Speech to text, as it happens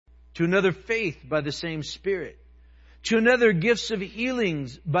To another, faith by the same Spirit. To another, gifts of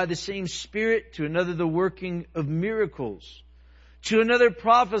healings by the same Spirit. To another, the working of miracles. To another,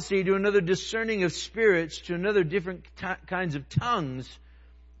 prophecy. To another, discerning of spirits. To another, different kinds of tongues.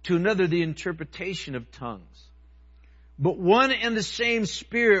 To another, the interpretation of tongues. But one and the same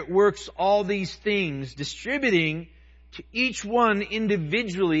Spirit works all these things, distributing to each one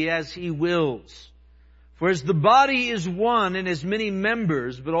individually as He wills. For as the body is one and has many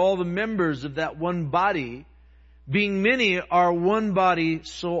members, but all the members of that one body, being many, are one body,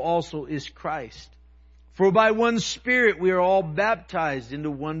 so also is Christ. For by one Spirit we are all baptized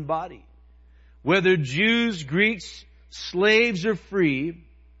into one body, whether Jews, Greeks, slaves, or free,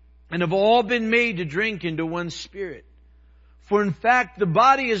 and have all been made to drink into one Spirit. For in fact, the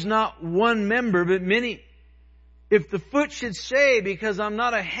body is not one member, but many. If the foot should say, because I'm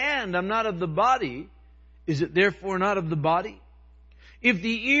not a hand, I'm not of the body, is it therefore not of the body? If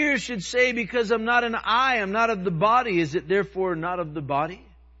the ear should say, because I'm not an eye, I'm not of the body, is it therefore not of the body?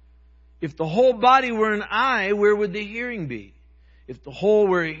 If the whole body were an eye, where would the hearing be? If the whole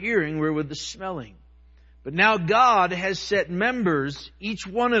were a hearing, where would the smelling? But now God has set members, each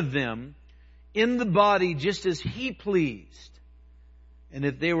one of them, in the body just as He pleased. And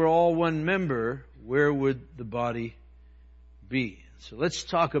if they were all one member, where would the body be? So let's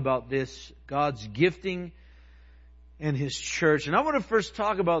talk about this, God's gifting and His church. And I want to first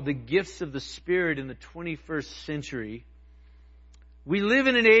talk about the gifts of the Spirit in the 21st century. We live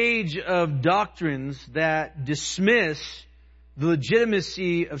in an age of doctrines that dismiss the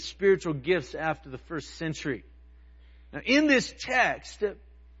legitimacy of spiritual gifts after the first century. Now, in this text,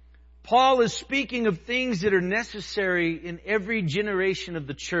 Paul is speaking of things that are necessary in every generation of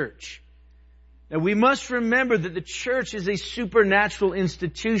the church. Now, we must remember that the church is a supernatural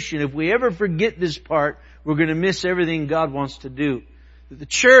institution. If we ever forget this part, we're going to miss everything God wants to do. That the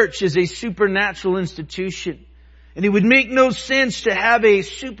church is a supernatural institution. And it would make no sense to have a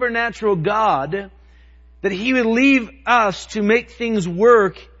supernatural God, that He would leave us to make things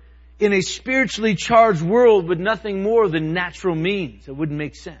work in a spiritually charged world with nothing more than natural means. It wouldn't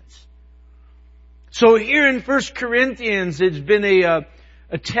make sense. So here in 1 Corinthians, it's been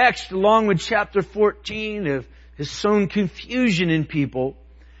a text along with chapter 14 has sown confusion in people.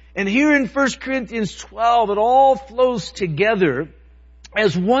 And here in 1 Corinthians 12, it all flows together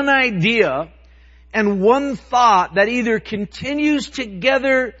as one idea and one thought that either continues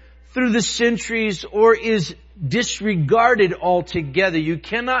together through the centuries or is disregarded altogether. You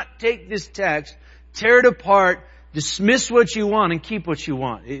cannot take this text, tear it apart, dismiss what you want and keep what you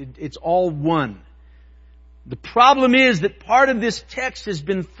want. It's all one. The problem is that part of this text has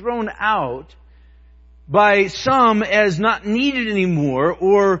been thrown out by some as not needed anymore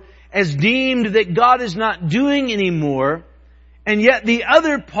or as deemed that God is not doing anymore, and yet the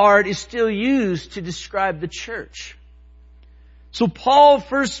other part is still used to describe the church. So Paul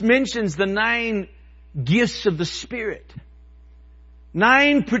first mentions the 9 gifts of the Spirit.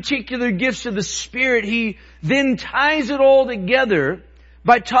 9 particular gifts of the Spirit. He then ties it all together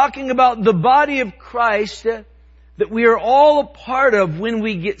by talking about the body of Christ that we are all a part of when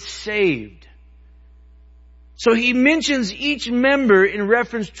we get saved. So he mentions each member in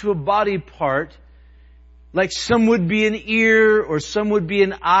reference to a body part, like some would be an ear or some would be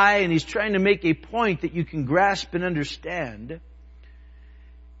an eye, and he's trying to make a point that you can grasp and understand.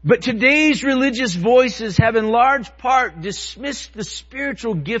 But today's religious voices have in large part dismissed the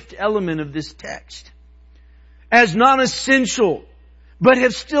spiritual gift element of this text as non-essential, but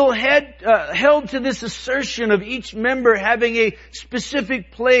have still held to this assertion of each member having a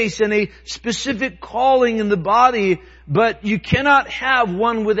specific place and a specific calling in the body, but you cannot have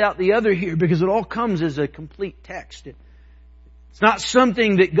one without the other here because it all comes as a complete text. It's not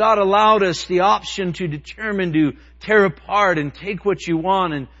something that God allowed us the option to determine to tear apart and take what you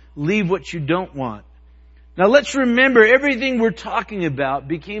want and leave what you don't want. Now let's remember, everything we're talking about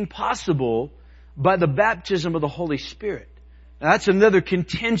became possible by the baptism of the Holy Spirit. Now, that's another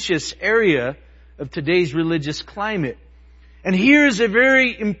contentious area of today's religious climate. And here's a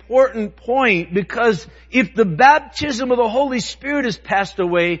very important point, because if the baptism of the Holy Spirit has passed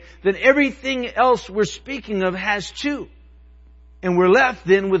away, then everything else we're speaking of has too. And we're left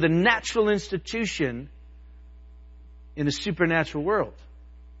then with a natural institution in a supernatural world.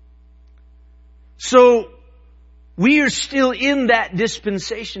 So, we are still in that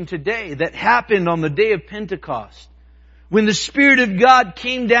dispensation today that happened on the day of Pentecost. When the Spirit of God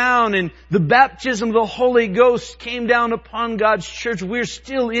came down and the baptism of the Holy Ghost came down upon God's church, we're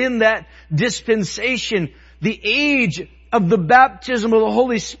still in that dispensation. The age of the baptism of the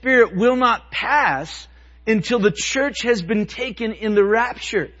Holy Spirit will not pass until the church has been taken in the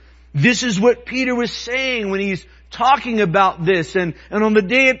rapture. This is what Peter was saying when he's talking about this. And on the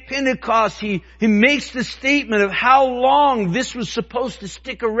day of Pentecost, he makes the statement of how long this was supposed to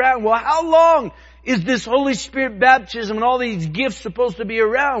stick around. Well, how long is this Holy Spirit baptism and all these gifts supposed to be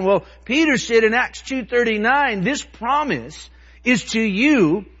around? Well, Peter said in Acts 2:39, this promise is to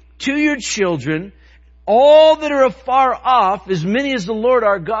you, to your children, all that are afar off, as many as the Lord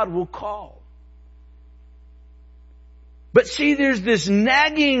our God will call. But see, there's this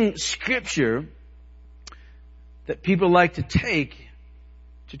nagging scripture that people like to take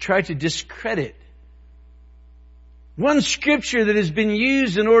to try to discredit. One scripture that has been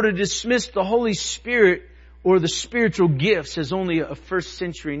used in order to dismiss the Holy Spirit or the spiritual gifts as only a first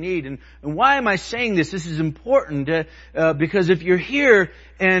century need. And why am I saying this? This is important because if you're here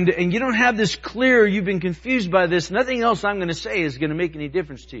and you don't have this clear, you've been confused by this, nothing else I'm going to say is going to make any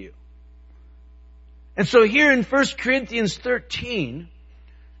difference to you. And so here in 1 Corinthians 13,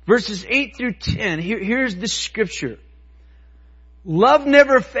 verses 8 through 10, here's the scripture. Love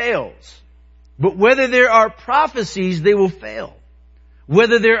never fails, but whether there are prophecies, they will fail.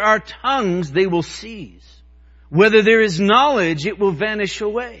 Whether there are tongues, they will cease. Whether there is knowledge, it will vanish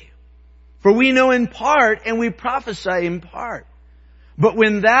away. For we know in part and we prophesy in part. But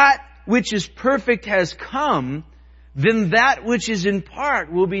when that which is perfect has come, then that which is in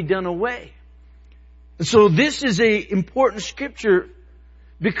part will be done away. So this is an important scripture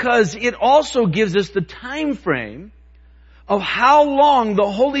because it also gives us the time frame of how long the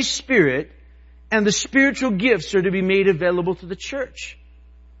Holy Spirit and the spiritual gifts are to be made available to the church.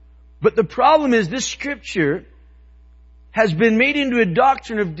 But the problem is this scripture has been made into a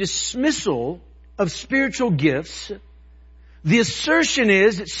doctrine of dismissal of spiritual gifts. The assertion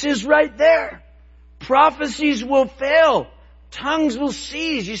is, it says right there, prophecies will fail, tongues will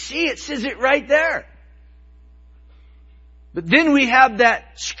cease. You see, it says it right there. But then we have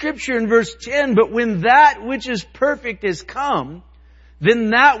that scripture in verse 10, but when that which is perfect has come,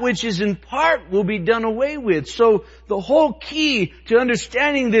 then that which is in part will be done away with. So the whole key to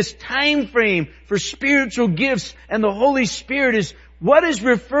understanding this time frame for spiritual gifts and the Holy Spirit is what is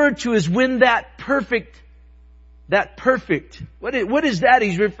referred to as when that perfect. What is that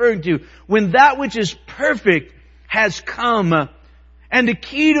he's referring to? When that which is perfect has come. And the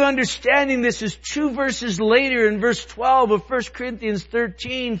key to understanding this is 2 verses later in verse 12 of 1 Corinthians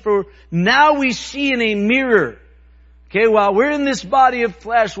 13. For now we see in a mirror. Okay, while we're in this body of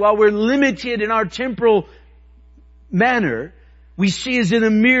flesh, while we're limited in our temporal manner, we see as in a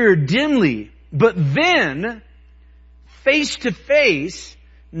mirror dimly. But then, face to face,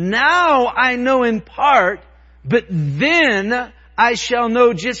 now I know in part, but then I shall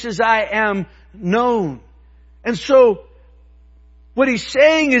know just as I am known. And so, what he's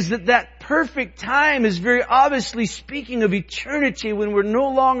saying is that perfect time is very obviously speaking of eternity when we're no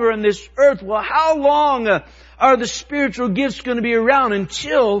longer on this earth. Well, how long are the spiritual gifts going to be around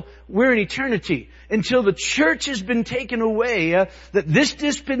until we're in eternity? Until the church has been taken away, that this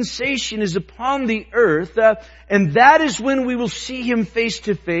dispensation is upon the earth, and that is when we will see Him face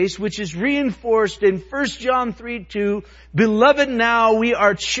to face, which is reinforced in 1 John 3:2. Beloved, now we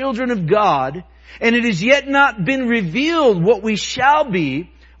are children of God, and it has yet not been revealed what we shall be,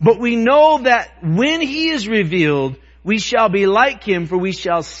 but we know that when He is revealed, we shall be like Him, for we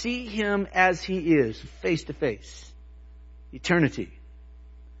shall see Him as He is, face to face. Eternity.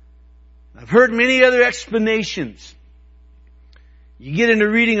 I've heard many other explanations. You get into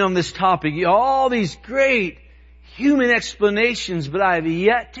reading on this topic, all these great human explanations, but I have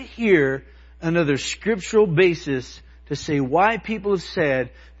yet to hear another scriptural basis to say why people have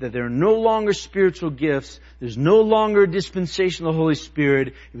said that there are no longer spiritual gifts, there's no longer a dispensation of the Holy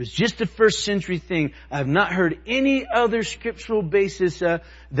Spirit, it was just a first century thing. I have not heard any other scriptural basis that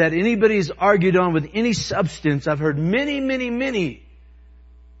anybody's argued on with any substance. I've heard many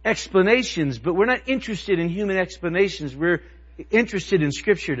explanations, but we're not interested in human explanations. We're interested in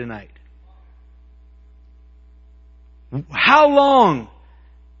Scripture tonight. How long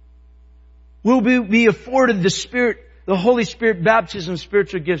will we be afforded the Holy Spirit baptism,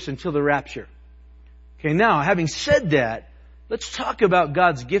 spiritual gifts until the rapture? Okay, now, having said that, let's talk about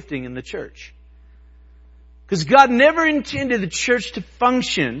God's gifting in the church. Because God never intended the church to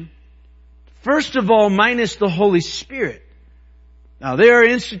function, first of all, minus the Holy Spirit. Now, there are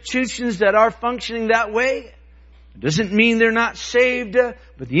institutions that are functioning that way. It doesn't mean they're not saved,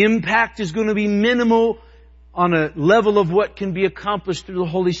 but the impact is going to be minimal on a level of what can be accomplished through the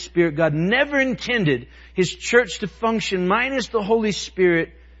Holy Spirit. God never intended His church to function minus the Holy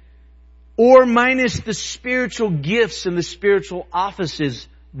Spirit or minus the spiritual gifts and the spiritual offices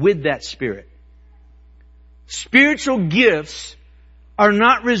with that Spirit. Spiritual gifts are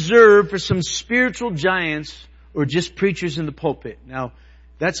not reserved for some spiritual giants or just preachers in the pulpit. Now,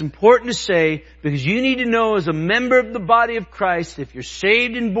 that's important to say because you need to know as a member of the body of Christ, if you're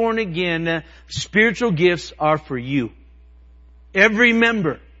saved and born again, spiritual gifts are for you. Every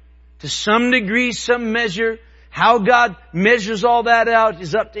member, to some degree, some measure. How God measures all that out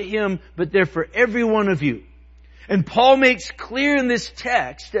is up to Him, but they're for every one of you. And Paul makes clear in this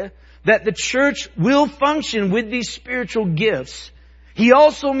text that the church will function with these spiritual gifts. He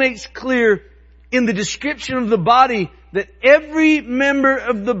also makes clear in the description of the body that every member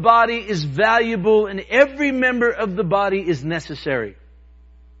of the body is valuable and every member of the body is necessary.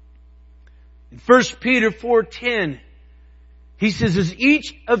 In 1 Peter 4:10, he says, as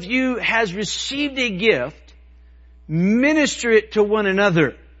each of you has received a gift, minister it to one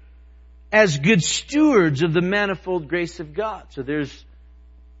another as good stewards of the manifold grace of God. So there's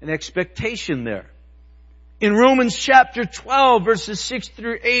an expectation there. In Romans chapter 12, verses 6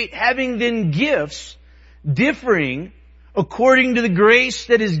 through 8, having then gifts differing according to the grace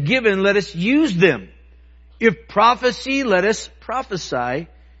that is given, let us use them. If prophecy, let us prophesy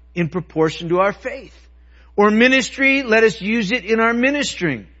in proportion to our faith. Or ministry, let us use it in our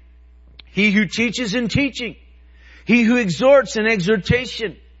ministering. He who teaches in teaching. He who exhorts in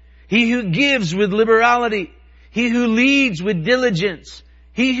exhortation. He who gives with liberality. He who leads with diligence.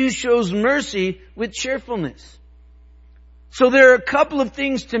 He who shows mercy with cheerfulness. So there are a couple of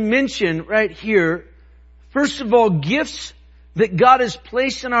things to mention right here. First of all, gifts that God has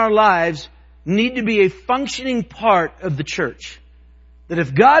placed in our lives need to be a functioning part of the church. That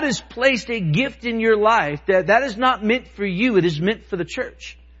if God has placed a gift in your life, that is not meant for you, it is meant for the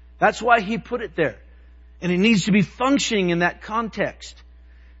church. That's why He put it there. And it needs to be functioning in that context.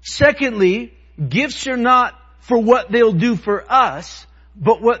 Secondly, gifts are not for what they'll do for us,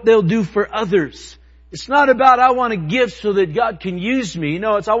 but what they'll do for others. It's not about I want a gift so that God can use me.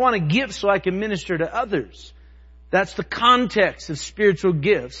 No, it's I want a gift so I can minister to others. That's the context of spiritual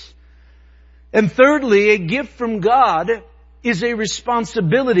gifts. And thirdly, a gift from God is a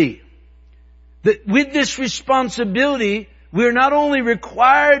responsibility. That with this responsibility, we're not only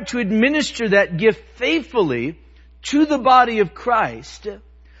required to administer that gift faithfully to the body of Christ,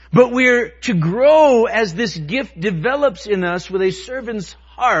 but we're to grow as this gift develops in us with a servant's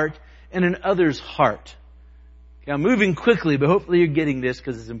heart and an other's heart. Okay, I'm moving quickly, but hopefully you're getting this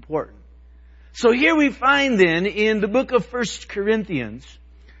because it's important. So here we find then in the book of 1 Corinthians,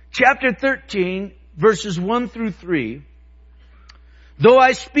 chapter 13, verses 1 through 3, though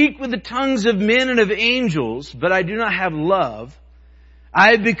I speak with the tongues of men and of angels, but I do not have love,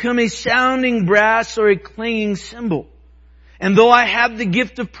 I have become a sounding brass or a clanging cymbal. And though I have the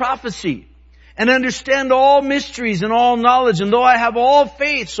gift of prophecy and understand all mysteries and all knowledge, and though I have all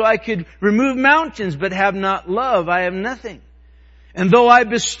faith so I could remove mountains but have not love, I have nothing. And though I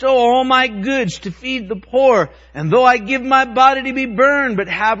bestow all my goods to feed the poor, and though I give my body to be burned but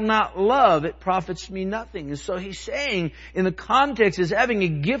have not love, it profits me nothing. And so he's saying in the context is having a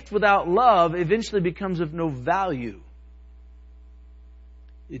gift without love eventually becomes of no value.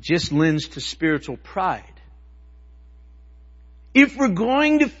 It just lends to spiritual pride. If we're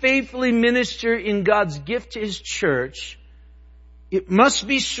going to faithfully minister in God's gift to His church, it must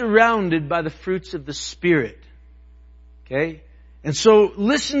be surrounded by the fruits of the Spirit. Okay? And so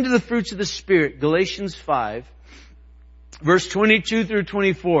listen to the fruits of the Spirit. Galatians 5, verse 22 through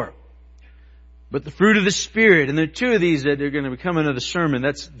 24. But the fruit of the Spirit, and there are two of these that are going to become another sermon.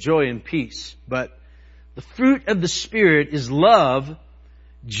 That's joy and peace. But the fruit of the Spirit is love,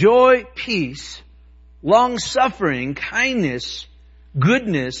 joy, peace, long-suffering, kindness,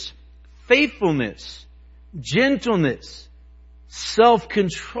 goodness, faithfulness, gentleness,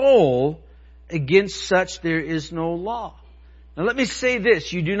 self-control. Against such there is no law. Now let me say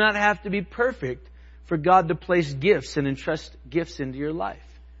this. You do not have to be perfect for God to place gifts and entrust gifts into your life.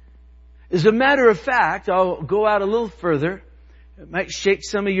 As a matter of fact, I'll go out a little further. It might shake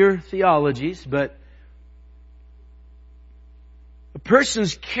some of your theologies, but a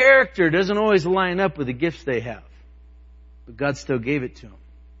person's character doesn't always line up with the gifts they have. But God still gave it to them.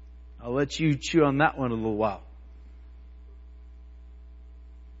 I'll let you chew on that one a little while.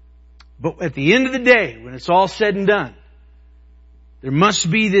 But at the end of the day, when it's all said and done, there must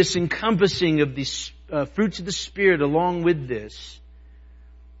be this encompassing of these fruits of the Spirit along with this.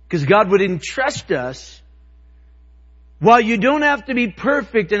 Because God would entrust us. While you don't have to be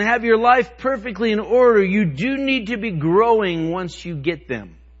perfect and have your life perfectly in order, you do need to be growing once you get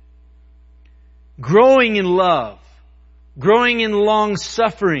them. Growing in love. Growing in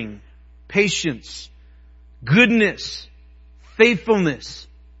long-suffering, patience, goodness, faithfulness,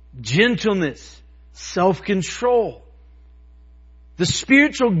 gentleness, self-control. The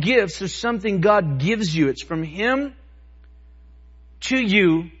spiritual gifts are something God gives you. It's from Him to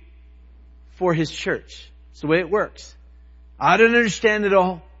you for His church. It's the way it works. I don't understand it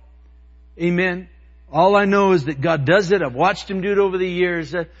all. Amen. All I know is that God does it. I've watched Him do it over the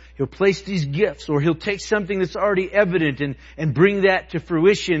years. He'll place these gifts, or He'll take something that's already evident and bring that to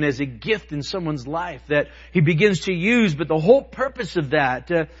fruition as a gift in someone's life that He begins to use. But the whole purpose of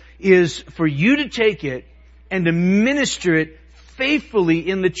that is for you to take it and to minister it faithfully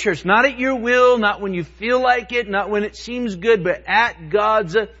in the church. Not at your will, not when you feel like it, not when it seems good, but at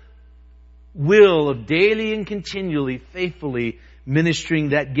God's will of daily and continually, faithfully ministering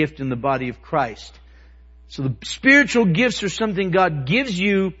that gift in the body of Christ. So the spiritual gifts are something God gives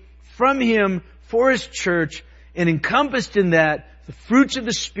you from Him for His church, and encompassed in that, the fruits of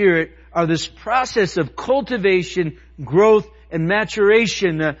the Spirit are this process of cultivation, growth, and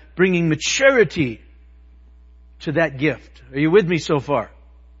maturation, bringing maturity to that gift. Are you with me so far?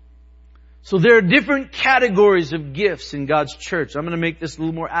 So there are different categories of gifts in God's church. I'm going to make this a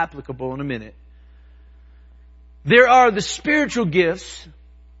little more applicable in a minute. There are the spiritual gifts,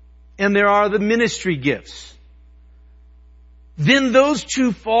 and there are the ministry gifts. Then those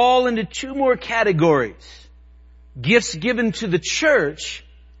two fall into two more categories. Gifts given to the church,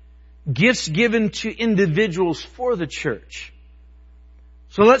 gifts given to individuals for the church.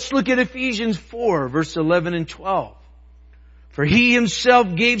 So let's look at Ephesians 4, verse 11 and 12. For He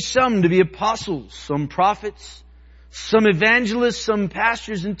Himself gave some to be apostles, some prophets, some evangelists, some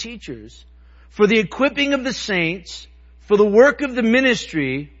pastors and teachers, for the equipping of the saints, for the work of the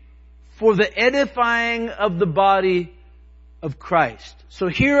ministry, for the edifying of the body of Christ. So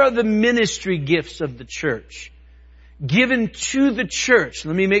here are the ministry gifts of the church, given to the church.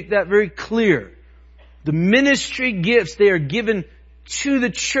 Let me make that very clear. The ministry gifts, they are given to the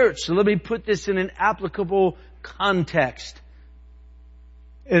church. So let me put this in an applicable context.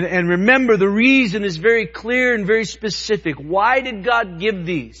 And remember, the reason is very clear and very specific. Why did God give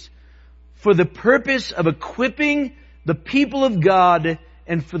these? For the purpose of equipping the people of God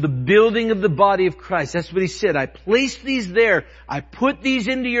and for the building of the body of Christ. That's what He said. I placed these there. I put these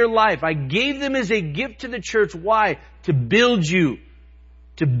into your life. I gave them as a gift to the church. Why? To build you.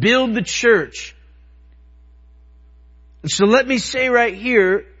 To build the church. And so let me say right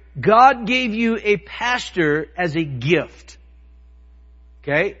here, God gave you a pastor as a gift.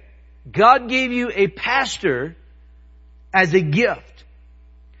 Okay? God gave you a pastor as a gift.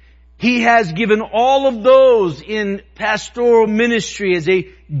 He has given all of those in pastoral ministry as a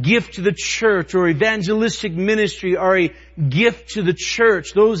gift to the church, or evangelistic ministry are a gift to the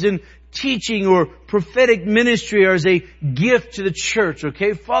church. Those in teaching or prophetic ministry are as a gift to the church.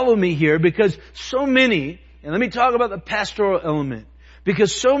 Okay? Follow me here, because so many, and let me talk about the pastoral element,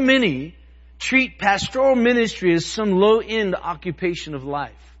 because so many treat pastoral ministry as some low-end occupation of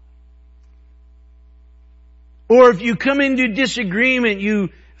life. Or if you come into disagreement, you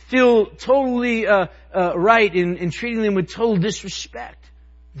feel totally right in treating them with total disrespect.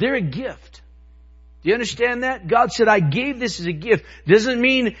 They're a gift. Do you understand that? God said, I gave this as a gift. Doesn't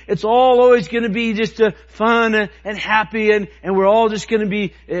mean it's all always going to be just fun and happy and we're all just going to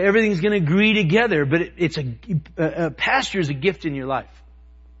be, everything's going to agree together. But it's a pastor is a gift in your life.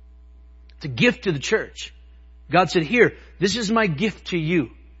 It's a gift to the church. God said, here, this is my gift to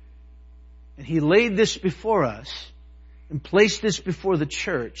you. And He laid this before us and placed this before the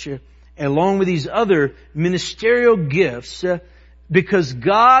church along with these other ministerial gifts, because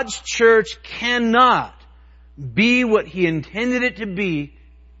God's church cannot be what He intended it to be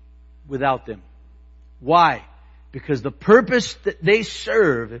without them. Why? Because the purpose that they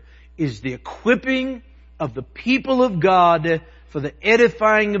serve is the equipping of the people of God for the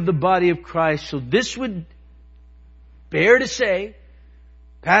edifying of the body of Christ. So this would bear to say,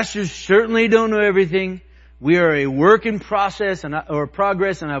 pastors certainly don't know everything. We are a work in process or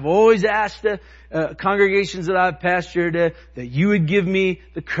progress, and I've always asked congregations that I've pastored that you would give me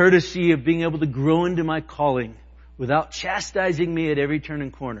the courtesy of being able to grow into my calling without chastising me at every turn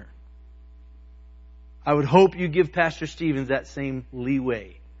and corner. I would hope you give Pastor Stevens that same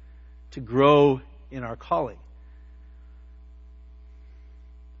leeway to grow in our calling.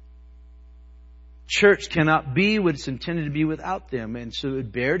 Church cannot be what it's intended to be without them, and so it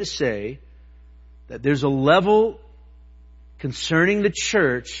would bear to say that there's a level concerning the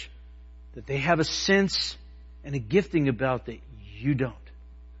church that they have a sense and a gifting about that you don't.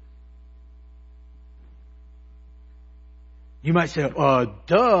 You might say,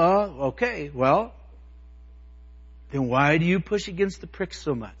 duh. Okay, well, then why do you push against the pricks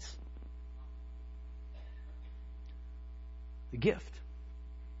so much? The gift.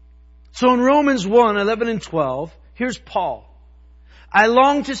 So in Romans 1, 11 and 12, here's Paul. I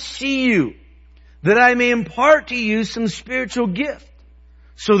long to see you, that I may impart to you some spiritual gift,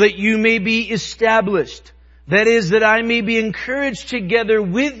 so that you may be established. That is, that I may be encouraged together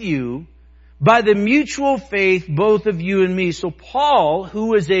with you by the mutual faith, both of you and me. So Paul, who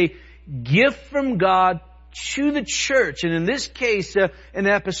was a gift from God to the church, and in this case, an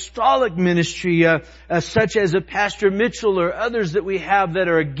apostolic ministry, such as a Pastor Mitchell or others that we have that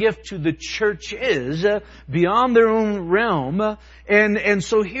are a gift to the churches, beyond their own realm. And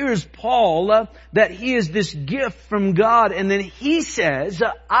so here's Paul, that he is this gift from God, and then he says,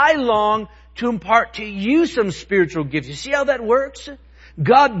 I long to impart to you some spiritual gifts. You see how that works?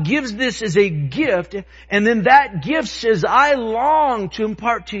 God gives this as a gift, and then that gift says, I long to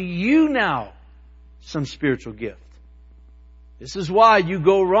impart to you now some spiritual gift. This is why you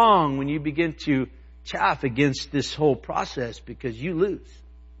go wrong when you begin to chaff against this whole process, because you lose.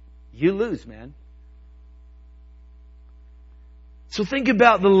 You lose, man. So think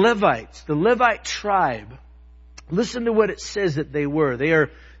about the Levites, the Levite tribe. Listen to what it says that they were. They are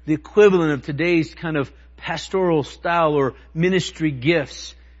the equivalent of today's kind of pastoral style or ministry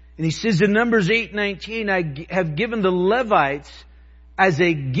gifts. And he says in Numbers 8:19, I have given the Levites as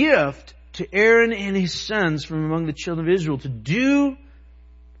a gift to Aaron and his sons from among the children of Israel to do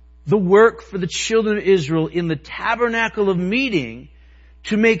the work for the children of Israel in the tabernacle of meeting,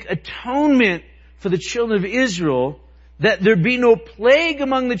 to make atonement for the children of Israel, that there be no plague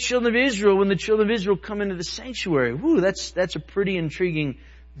among the children of Israel when the children of Israel come into the sanctuary. Woo, that's a pretty intriguing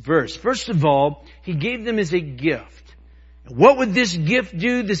verse. First of all, he gave them as a gift. What would this gift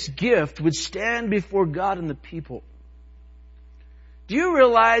do? This gift would stand before God and the people. Do you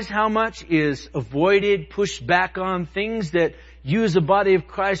realize how much is avoided, pushed back on, things that you as a body of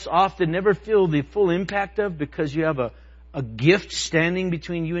Christ often never feel the full impact of because you have a gift standing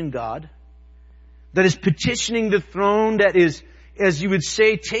between you and God? That is petitioning the throne, that is, as you would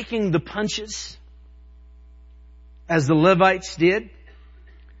say, taking the punches, as the Levites did.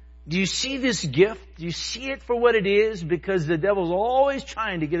 Do you see this gift? Do you see it for what it is? Because the devil's always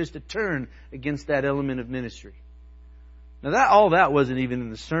trying to get us to turn against that element of ministry. Now all that wasn't even in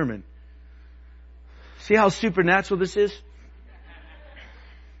the sermon. See how supernatural this is?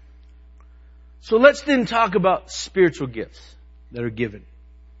 So let's then talk about spiritual gifts that are given.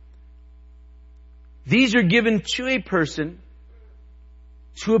 These are given to a person,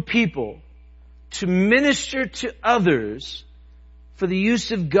 to a people, to minister to others for the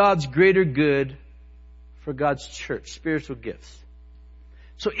use of God's greater good, for God's church. Spiritual gifts.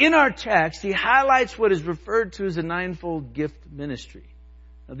 So in our text, he highlights what is referred to as a ninefold gift ministry.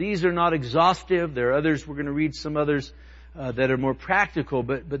 Now these are not exhaustive. There are others, we're going to read some others that are more practical,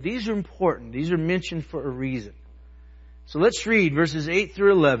 but these are important. These are mentioned for a reason. So let's read verses 8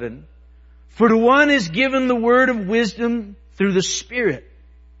 through 11. For to one is given the word of wisdom through the Spirit,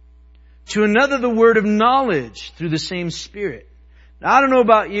 to another the word of knowledge through the same Spirit. Now I don't know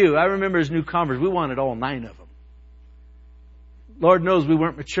about you. I remember as newcomers, we wanted all 9 of them. Lord knows we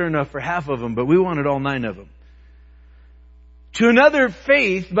weren't mature enough for half of them, but we wanted all 9 of them. To another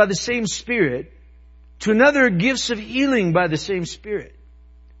faith by the same Spirit. To another gifts of healing by the same Spirit.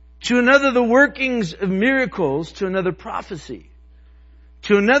 To another the workings of miracles. To another prophecy.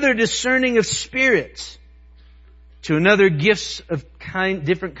 To another discerning of spirits. To another gifts of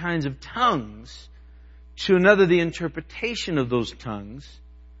different kinds of tongues. To another the interpretation of those tongues.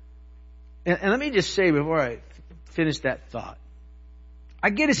 And let me just say before I finish that thought. I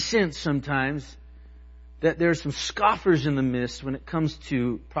get a sense sometimes that there are some scoffers in the midst when it comes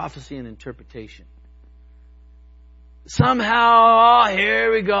to prophecy and interpretation. Somehow,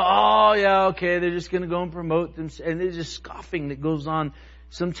 here we go. Oh, yeah, okay, they're just going to go and promote them. And there's just scoffing that goes on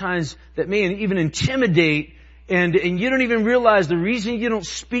sometimes that may even intimidate. And you don't even realize the reason you don't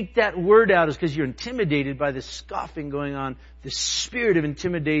speak that word out is because you're intimidated by this scoffing going on, this spirit of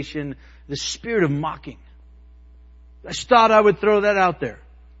intimidation, the spirit of mocking. I just thought I would throw that out there.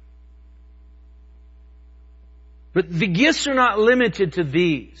 But the gifts are not limited to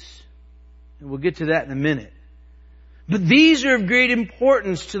these. And we'll get to that in a minute. But these are of great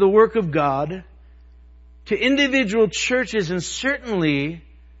importance to the work of God, to individual churches, and certainly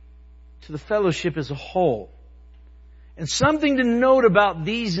to the fellowship as a whole. And something to note about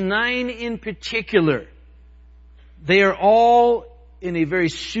these 9 in particular, they are all in a very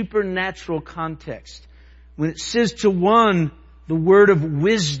supernatural context. When it says to one, the word of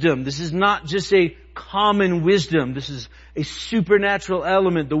wisdom, this is not just a common wisdom. This is a supernatural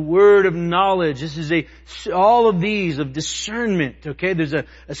element. The word of knowledge. This is all of these of discernment. Okay, there's a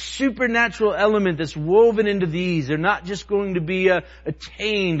supernatural element that's woven into these. They're not just going to be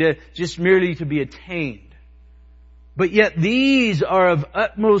attained just merely to be attained. But yet these are of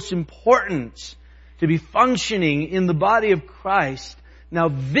utmost importance to be functioning in the body of Christ. Now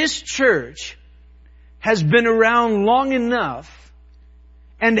this church has been around long enough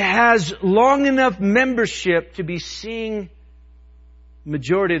and has long enough membership to be seeing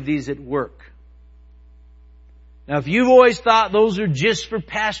majority of these at work. Now if you've always thought those are just for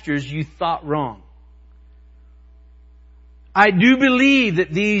pastors, you thought wrong. I do believe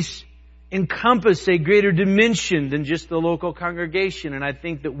that these encompass a greater dimension than just the local congregation, and I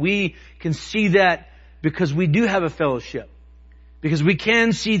think that we can see that because we do have a fellowship. Because we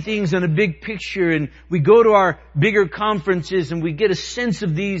can see things in a big picture, and we go to our bigger conferences and we get a sense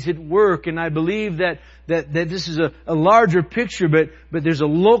of these at work, and I believe that this is a larger picture, but there's a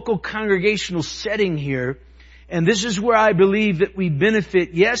local congregational setting here, and this is where I believe that we benefit,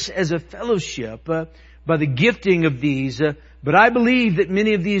 yes, as a fellowship, by the gifting of these, but I believe that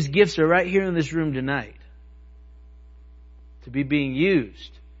many of these gifts are right here in this room tonight to be being used.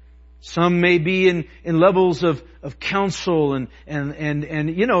 Some may be in levels of counsel and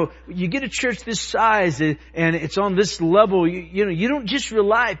you know, you get a church this size and it's on this level, you don't just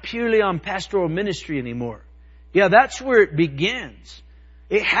rely purely on pastoral ministry anymore. Yeah, that's where it begins.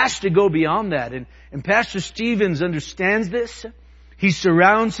 It has to go beyond that. And Pastor Stevens understands this. He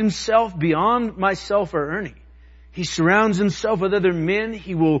surrounds himself beyond myself or Ernie. He surrounds himself with other men.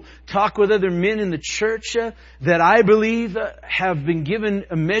 He will talk with other men in the church that I believe have been given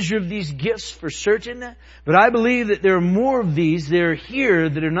a measure of these gifts for certain. But I believe that there are more of these that are here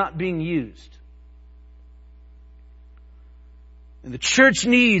that are not being used. And the church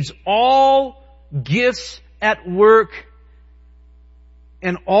needs all gifts at work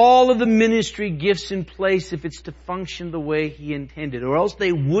and all of the ministry gifts in place if it's to function the way He intended, or else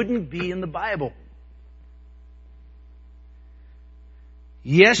they wouldn't be in the Bible.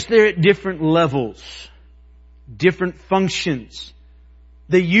 Yes, they're at different levels, different functions.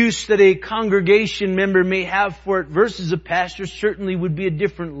 The use that a congregation member may have for it versus a pastor certainly would be a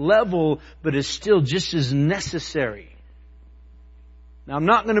different level, but is still just as necessary. Now, I'm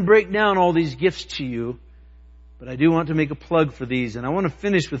not going to break down all these gifts to you, but I do want to make a plug for these, and I want to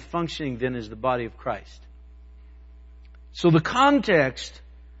finish with functioning then as the body of Christ. So the context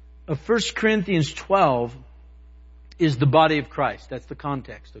of 1 Corinthians 12 is the body of Christ. That's the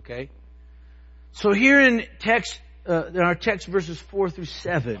context, okay? So here in our text verses 4 through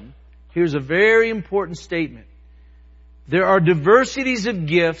 7, here's a very important statement. There are diversities of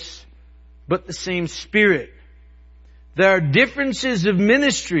gifts, but the same Spirit. There are differences of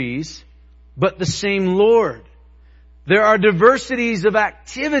ministries, but the same Lord. There are diversities of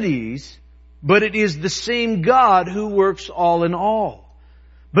activities, but it is the same God who works all in all.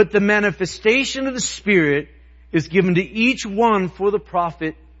 But the manifestation of the Spirit is given to each one for the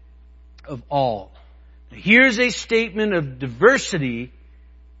profit of all. Here's a statement of diversity,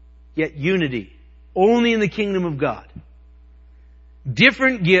 yet unity. Only in the kingdom of God.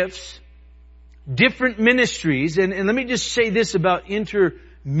 Different gifts, different ministries, and let me just say this about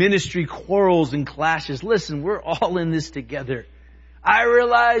inter-ministry quarrels and clashes. Listen, we're all in this together. I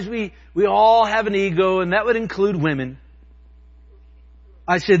realize we all have an ego, and that would include women.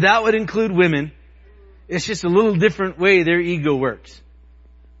 I said that would include women. It's just a little different way their ego works.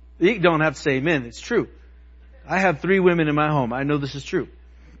 You don't have to say amen. It's true. I have 3 women in my home. I know this is true.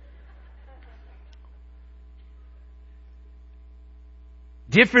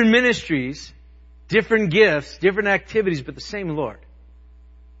 Different ministries, different gifts, different activities, but the same Lord.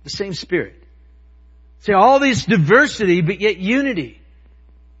 The same Spirit. See, all this diversity, but yet unity.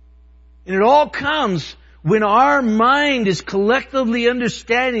 And it all comes when our mind is collectively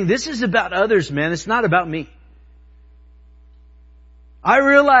understanding this is about others, man. It's not about me. I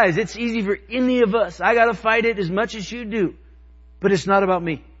realize it's easy for any of us. I gotta fight it as much as you do. But it's not about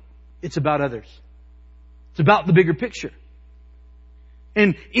me. It's about others. It's about the bigger picture.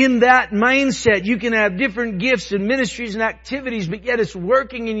 And in that mindset, you can have different gifts and ministries and activities, but yet it's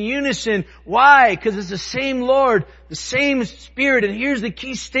working in unison. Why? Because it's the same Lord, the same Spirit. And here's the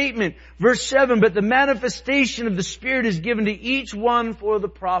key statement, verse 7, but the manifestation of the Spirit is given to each one for the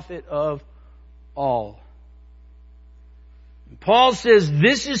profit of all. And Paul says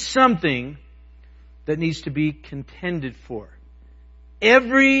this is something that needs to be contended for.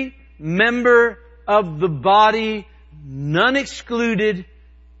 Every member of the body, none excluded,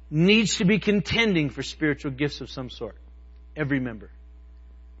 needs to be contending for spiritual gifts of some sort. Every member.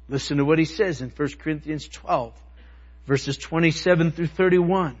 Listen to what he says in 1 Corinthians 12, verses 27 through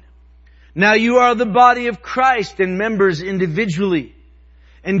 31. Now you are the body of Christ and members individually.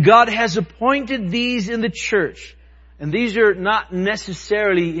 And God has appointed these in the church. And these are not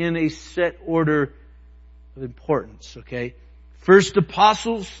necessarily in a set order of importance, okay? First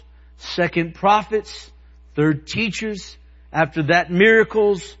apostles, second prophets, third teachers, after that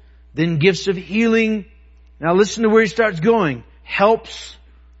miracles, then gifts of healing. Now listen to where he starts going. Helps,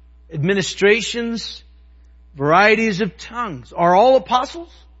 administrations, varieties of tongues. Are all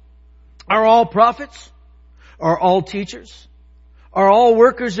apostles? Are all prophets? Are all teachers? Are all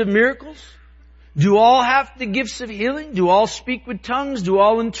workers of miracles? Do all have the gifts of healing? Do all speak with tongues? Do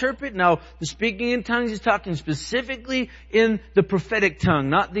all interpret? Now, the speaking in tongues is talking specifically in the prophetic tongue,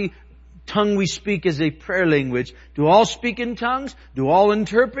 not the tongue we speak as a prayer language. Do all speak in tongues? Do all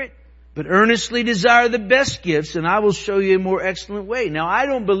interpret? But earnestly desire the best gifts, and I will show you a more excellent way. Now, I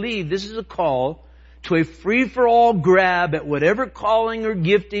don't believe this is a call to a free-for-all grab at whatever calling or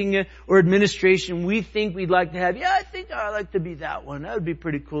gifting or administration we think we'd like to have. Yeah, I think I'd like to be that one. That would be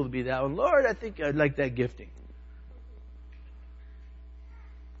pretty cool to be that one. Lord, I think I'd like that gifting.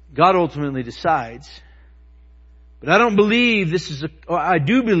 God ultimately decides. But I don't believe I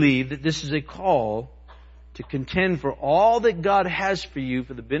do believe that this is a call to contend for all that God has for you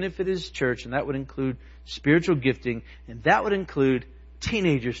for the benefit of His church, and that would include spiritual gifting, and that would include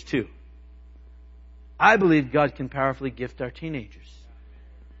teenagers too. I believe God can powerfully gift our teenagers.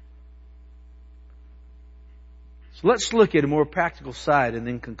 So let's look at a more practical side and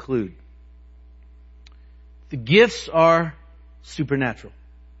then conclude. The gifts are supernatural.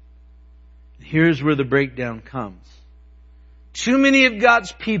 Here's where the breakdown comes. Too many of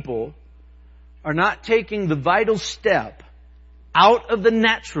God's people are not taking the vital step out of the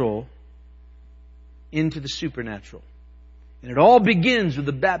natural into the supernatural. And it all begins with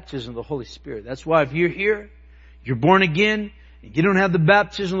the baptism of the Holy Spirit. That's why if you're here, you're born again, and you don't have the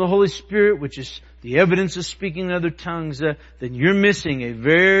baptism of the Holy Spirit, which is the evidence of speaking in other tongues, then you're missing a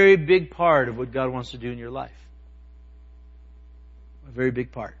very big part of what God wants to do in your life. A very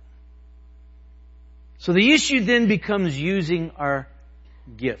big part. So the issue then becomes using our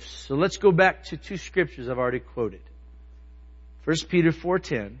gifts. So let's go back to two scriptures I've already quoted. 1 Peter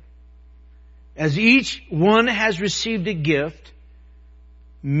 4:10. As each one has received a gift,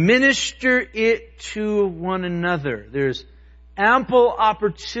 minister it to one another. There's ample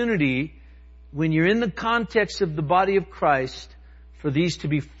opportunity when you're in the context of the body of Christ for these to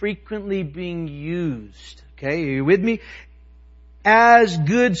be frequently being used. Okay, are you with me? As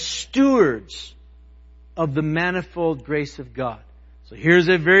good stewards of the manifold grace of God. So here's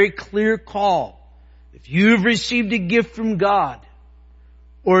a very clear call. If you've received a gift from God,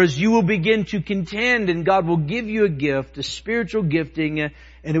 or as you will begin to contend and God will give you a gift, a spiritual gifting, and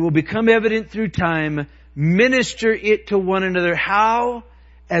it will become evident through time, minister it to one another. How?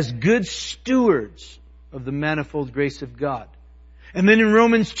 As good stewards of the manifold grace of God. And then in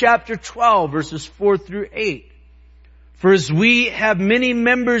Romans chapter 12, verses 4 through 8. For as we have many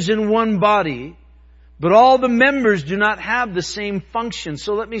members in one body, but all the members do not have the same function.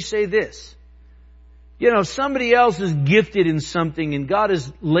 So let me say this. If somebody else is gifted in something and God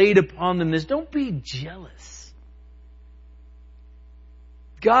has laid upon them this, don't be jealous.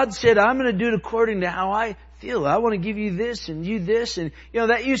 God said, I'm going to do it according to how I feel. I want to give you this and you this. And,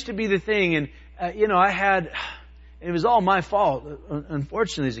 that used to be the thing. And, it was all my fault,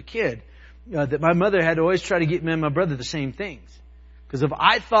 unfortunately, as a kid, that my mother had to always try to get me and my brother the same things. Because if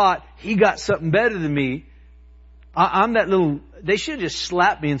I thought he got something better than me, I'm that little, they should have just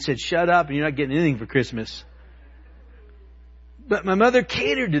slapped me and said, shut up and you're not getting anything for Christmas. But my mother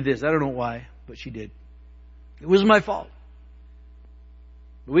catered to this. I don't know why, but she did. It was my fault.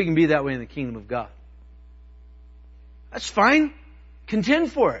 But we can be that way in the kingdom of God. That's fine.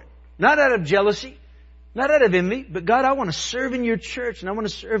 Contend for it. Not out of jealousy, not out of envy, but God, I want to serve in your church and I want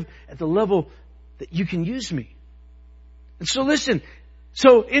to serve at the level that you can use me. And so listen,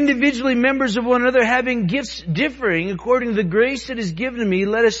 so individually members of one another having gifts differing according to the grace that is given to me,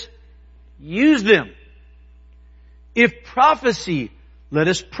 let us use them. If prophecy, let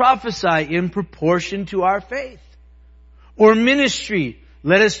us prophesy in proportion to our faith. Or ministry,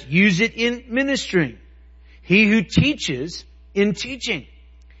 let us use it in ministering. He who teaches, in teaching.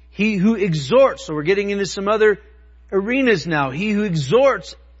 He who exhorts, so we're getting into some other arenas now. He who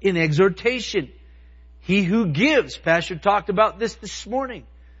exhorts, in exhortation. He who gives, Pastor talked about this morning.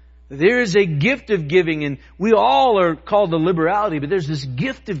 There is a gift of giving, and we all are called to liberality, but there's this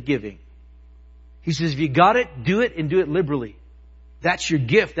gift of giving. He says, if you got it, do it and do it liberally. That's your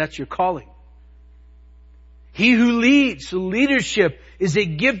gift. That's your calling. He who leads, so leadership is a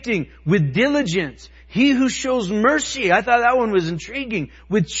gifting with diligence. He who shows mercy, I thought that one was intriguing,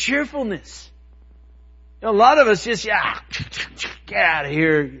 with cheerfulness. A lot of us just, get out of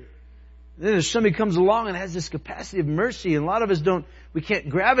here. Then there's somebody comes along and has this capacity of mercy, and a lot of us we can't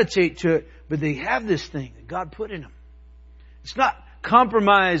gravitate to it. But they have this thing that God put in them. It's not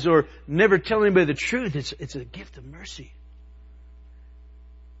compromise or never telling anybody the truth. It's a gift of mercy.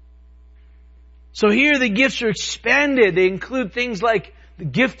 So here the gifts are expanded. They include things like the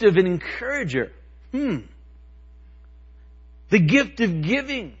gift of an encourager. The gift of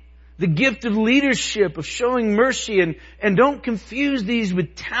giving. The gift of leadership, of showing mercy, and don't confuse these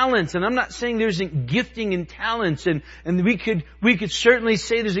with talents. And I'm not saying there isn't gifting in talents, and we could certainly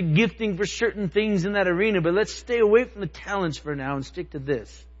say there's a gifting for certain things in that arena, but let's stay away from the talents for now and stick to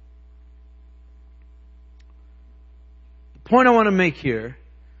this. The point I want to make here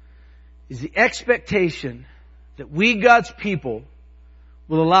is the expectation that we, God's people,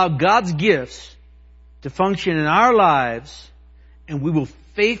 will allow God's gifts to function in our lives, and we will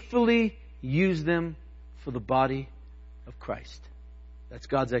faithfully use them for the body of Christ. That's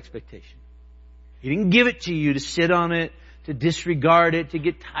God's expectation. He didn't give it to you to sit on it, to disregard it, to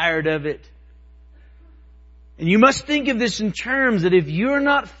get tired of it. And you must think of this in terms that if you're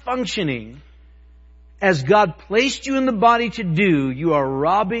not functioning as God placed you in the body to do, you are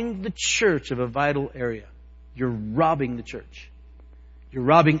robbing the church of a vital area. You're robbing the church. You're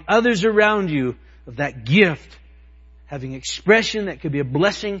robbing others around you of that gift, having expression that could be a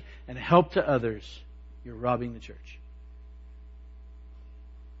blessing and a help to others. You're robbing the church.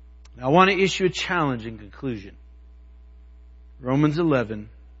 Now I want to issue a challenge in conclusion. Romans 11,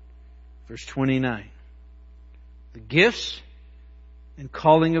 verse 29. The gifts and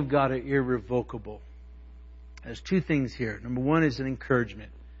calling of God are irrevocable. There's two things here. Number one is an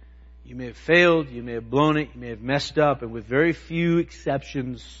encouragement. You may have failed, you may have blown it, you may have messed up, and with very few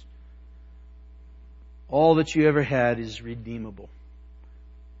exceptions, all that you ever had is redeemable.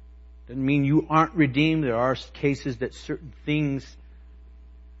 Doesn't mean you aren't redeemed. There are cases that certain things,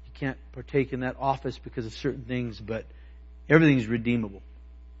 you can't partake in that office because of certain things, but everything's redeemable.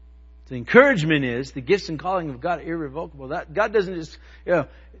 The encouragement is the gifts and calling of God are irrevocable. That God doesn't just,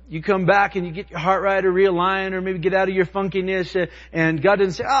 you come back and you get your heart right or realign or maybe get out of your funkiness, and God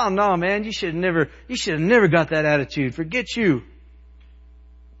doesn't say, "Oh no, man, you should have never got that attitude. Forget you."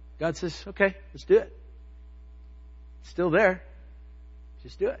 God says, "Okay, let's do it. It's still there.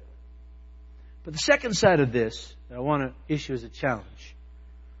 Just do it." But the second side of this that I want to issue as a challenge.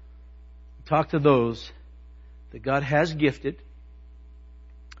 Talk to those that God has gifted.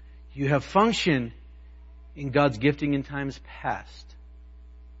 You have functioned in God's gifting in times past.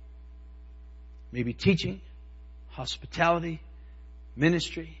 Maybe teaching, hospitality,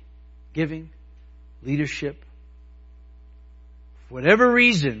 ministry, giving, leadership. For whatever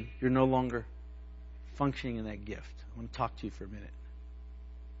reason, you're no longer functioning in that gift. I want to talk to you for a minute.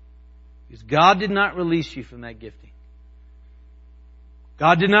 Because God did not release you from that gifting.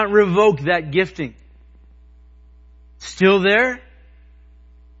 God did not revoke that gifting. It's still there.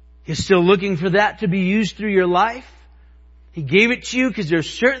 He's still looking for that to be used through your life. He gave it to you because there are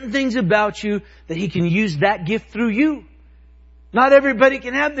certain things about you that He can use that gift through you. Not everybody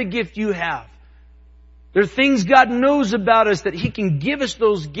can have the gift you have. There are things God knows about us that He can give us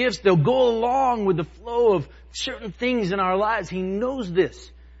those gifts. They'll go along with the flow of certain things in our lives. He knows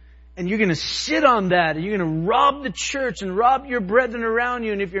this. And you're going to sit on that, and you're going to rob the church and rob your brethren around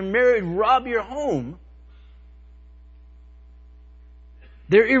you. And if you're married, rob your home.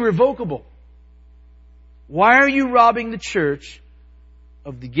 They're irrevocable. Why are you robbing the church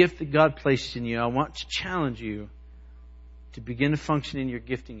of the gift that God placed in you? I want to challenge you to begin to function in your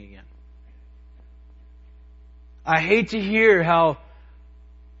gifting again. I hate to hear how,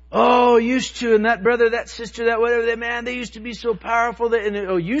 used to, and that brother, that sister, that whatever, that man, they used to be so powerful.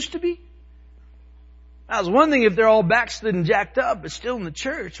 Used to be? That was one thing if they're all backslid and jacked up, but still in the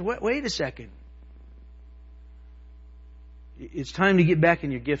church. Wait a second. It's time to get back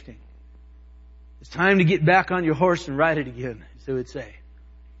in your gifting. It's time to get back on your horse and ride it again, as they would say.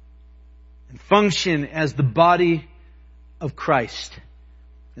 And function as the body of Christ.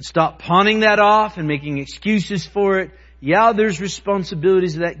 And stop pawning that off and making excuses for it. Yeah, there's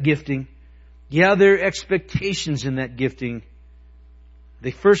responsibilities of that gifting. Yeah, there are expectations in that gifting.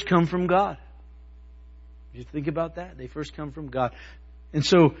 They first come from God. Did you think about that? They first come from God. And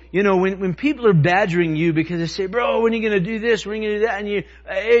so, when people are badgering you because they say, "Bro, when are you going to do this? When are you going to do that?" And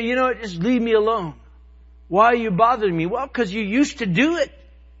hey, just leave me alone. Why are you bothering me? Well, because you used to do it.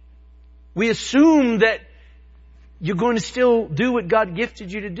 We assume that you're going to still do what God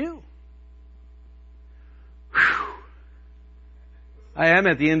gifted you to do. Whew. I am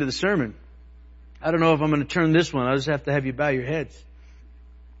at the end of the sermon. I don't know if I'm going to turn this one. I'll just have to have you bow your heads.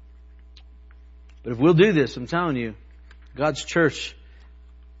 But if we'll do this, I'm telling you, God's church,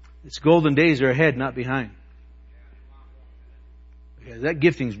 its golden days are ahead, not behind. Because that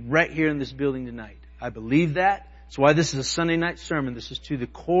gifting's right here in this building tonight. I believe that. That's why this is a Sunday night sermon. This is to the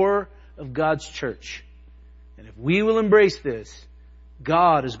core of God's church. And if we will embrace this,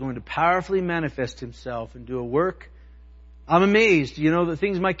 God is going to powerfully manifest Himself and do a work. I'm amazed, the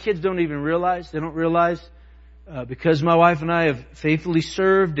things my kids don't even realize. They don't realize because my wife and I have faithfully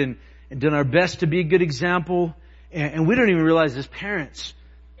served and done our best to be a good example. And we don't even realize as parents.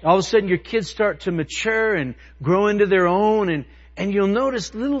 All of a sudden your kids start to mature and grow into their own and you'll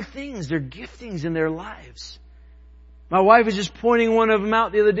notice little things, their giftings in their lives. My wife was just pointing one of them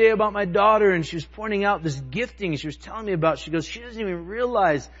out the other day about my daughter, and she was pointing out this gifting she was telling me about. She goes, she doesn't even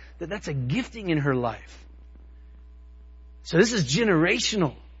realize that that's a gifting in her life. So this is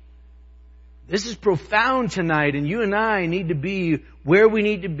generational. This is profound tonight, and you and I need to be where we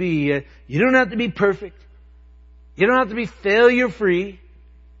need to be. You don't have to be perfect. You don't have to be failure-free.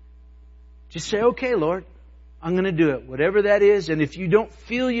 Just say, okay, Lord, I'm going to do it, whatever that is. And if you don't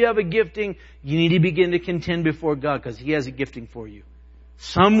feel you have a gifting, you need to begin to contend before God because He has a gifting for you.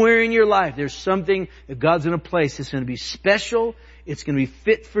 Somewhere in your life, there's something that God's going to place. It's going to be special. It's going to be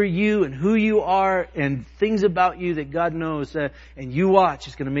fit for you and who you are and things about you that God knows. And you watch.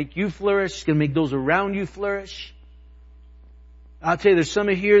 It's going to make you flourish. It's going to make those around you flourish. I'll tell you, there's some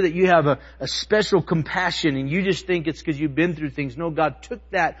of here that you have a special compassion and you just think it's because you've been through things. No, God took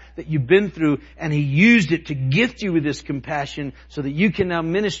that you've been through and He used it to gift you with this compassion so that you can now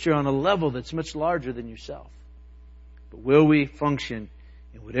minister on a level that's much larger than yourself. But will we function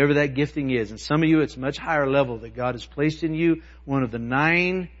in whatever that gifting is? And some of you, it's much higher level that God has placed in you. One of the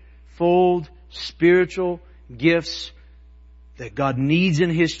 9-fold spiritual gifts that God needs in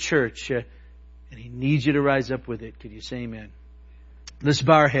His church. And He needs you to rise up with it. Could you say amen? Let's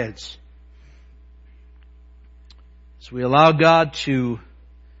bow our heads. So we allow God to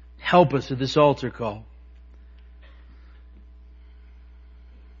help us at this altar call.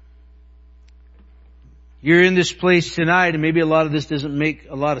 You're in this place tonight, and maybe a lot of this doesn't make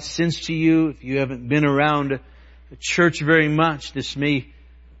a lot of sense to you. If you haven't been around the church very much, this may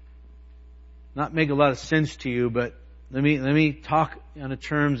not make a lot of sense to you, but let me talk on the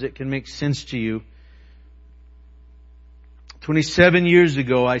terms that can make sense to you. 27 years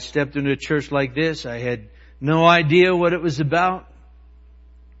ago, I stepped into a church like this. I had no idea what it was about.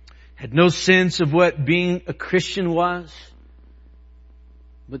 Had no sense of what being a Christian was.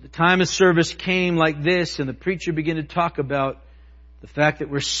 But the time of service came like this, and the preacher began to talk about the fact that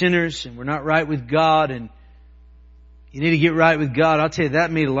we're sinners and we're not right with God, and you need to get right with God. I'll tell you,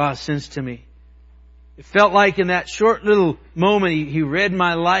 that made a lot of sense to me. It felt like in that short little moment, he read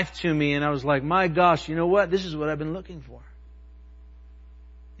my life to me, and I was like, my gosh, you know what? This is what I've been looking for.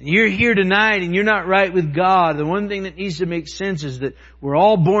 And you're here tonight and you're not right with God. The one thing that needs to make sense is that we're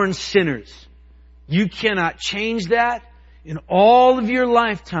all born sinners. You cannot change that in all of your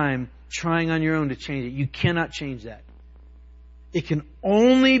lifetime trying on your own to change it. You cannot change that. It can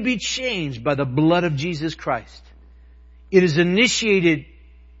only be changed by the blood of Jesus Christ. It is initiated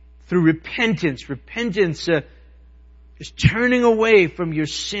through repentance. Repentance is turning away from your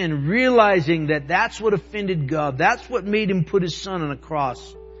sin, realizing that that's what offended God. That's what made Him put His Son on a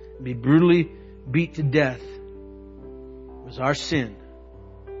cross and be brutally beat to death. It was our sin.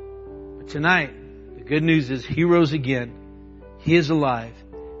 But tonight, the good news is He rose again. He is alive.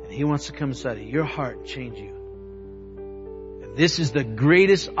 And He wants to come inside of your heart and change you. And this is the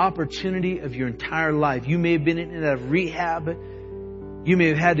greatest opportunity of your entire life. You may have been in and out of rehab. You may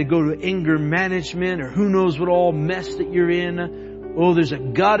have had to go to anger management or who knows what all mess that you're in. Oh, there's a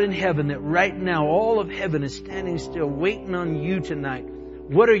God in heaven that right now all of heaven is standing still waiting on you tonight.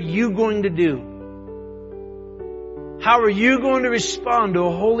 What are you going to do? How are you going to respond to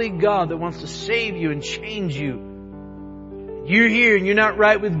a holy God that wants to save you and change you? You're here and you're not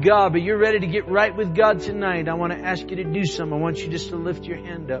right with God, but you're ready to get right with God tonight. I want to ask you to do something. I want you just to lift your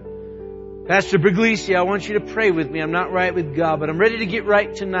hand up. Pastor Pugliese, I want you to pray with me. I'm not right with God, but I'm ready to get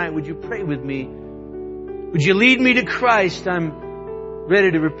right tonight. Would you pray with me? Would you lead me to Christ? I'm ready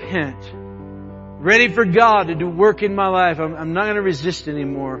to repent. Ready for God to do work in my life. I'm not going to resist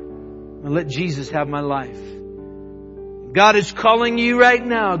anymore. I'm going to let Jesus have my life. God is calling you right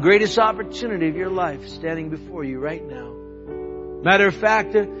now. Greatest opportunity of your life standing before you right now. Matter of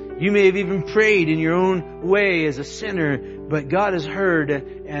fact, you may have even prayed in your own way as a sinner, but God has heard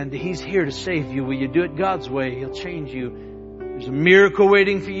and He's here to save you. Will you do it God's way? He'll change you. There's a miracle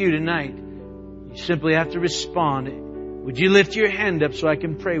waiting for you tonight. You simply have to respond. Would you lift your hand up so I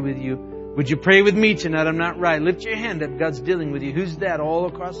can pray with you? Would you pray with me tonight? I'm not right. Lift your hand up. God's dealing with you. Who's that all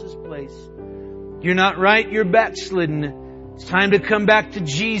across this place? You're not right. You're backslidden. It's time to come back to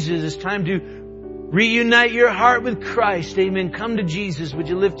Jesus. It's time to Reunite your heart with Christ. Amen. Come to Jesus. Would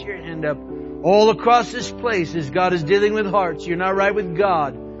you lift your hand up? All across this place as God is dealing with hearts. You're not right with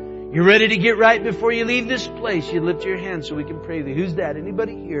God. You're ready to get right before you leave this place. You lift your hand so we can pray with you. Who's that?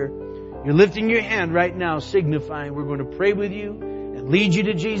 Anybody here? You're lifting your hand right now, signifying we're going to pray with you and lead you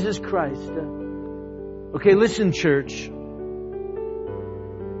to Jesus Christ. Okay, listen, church.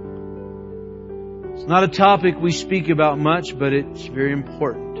 It's not a topic we speak about much, but it's very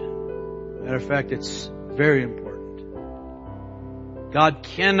important. Matter of fact, it's very important. God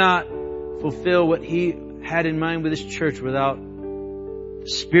cannot fulfill what He had in mind with His church without the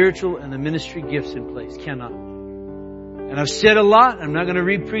spiritual and the ministry gifts in place. Cannot. And I've said a lot. I'm not going to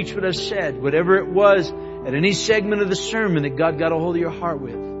re-preach what I've said. Whatever it was at any segment of the sermon that God got a hold of your heart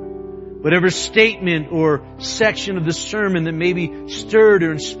with. Whatever statement or section of the sermon that maybe stirred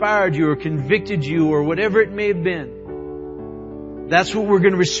or inspired you or convicted you or whatever it may have been. That's what we're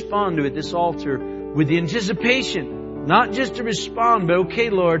going to respond to at this altar with the anticipation. Not just to respond, but okay,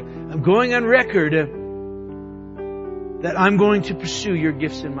 Lord, I'm going on record that I'm going to pursue your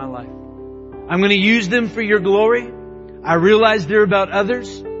gifts in my life. I'm going to use them for your glory. I realize they're about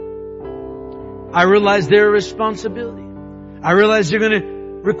others. I realize they're a responsibility. I realize they're going to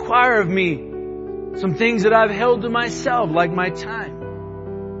require of me some things that I've held to myself, like my time,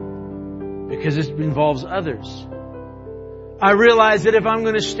 because it involves others. I realize that if I'm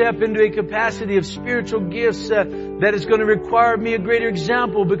going to step into a capacity of spiritual gifts, that it's going to require me a greater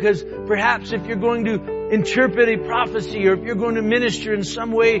example, because perhaps if you're going to interpret a prophecy or if you're going to minister in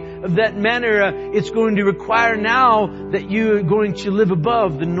some way of that manner, it's going to require now that you're going to live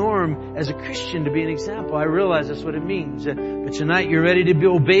above the norm as a Christian to be an example. I realize that's what it means. But tonight you're ready to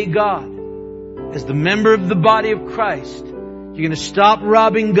obey God as the member of the body of Christ. You're going to stop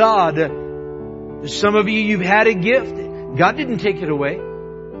robbing God. There's some of you, you've had a gift. God didn't take it away.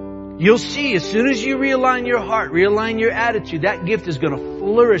 You'll see as soon as you realign your heart, realign your attitude, that gift is going to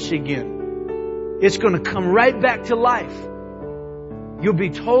flourish again. It's going to come right back to life. You'll be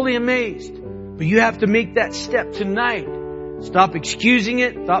totally amazed. But you have to make that step tonight. Stop excusing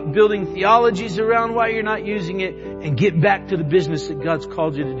it. Stop building theologies around why you're not using it. And get back to the business that God's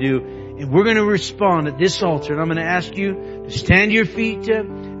called you to do. And we're going to respond at this altar. And I'm going to ask you to stand to your feet.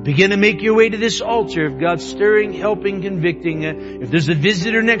 Begin to make your way to this altar. If God's stirring, helping, convicting. If there's a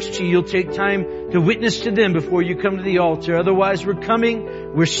visitor next to you, you'll take time to witness to them before you come to the altar. Otherwise, we're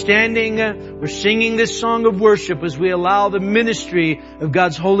coming, we're standing, we're singing this song of worship as we allow the ministry of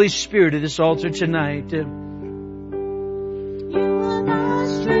God's Holy Spirit at this altar tonight. You are my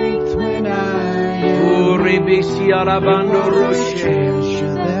strength when I am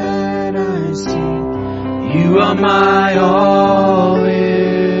treasure that I see. You are my all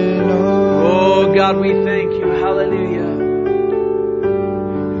in all. Oh God, we thank you. Hallelujah.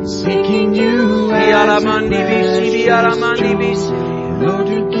 Seeking you as Lord,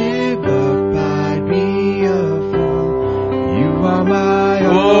 to give up, I'd be a fool. You are my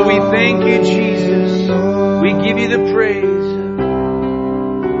all. Oh, we thank you, Jesus. We give you the praise.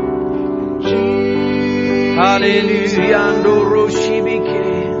 Hallelujah.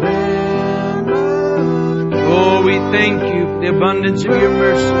 Oh, we thank you for the abundance of your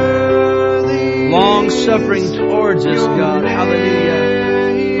mercy. Long suffering towards us, God. Hallelujah.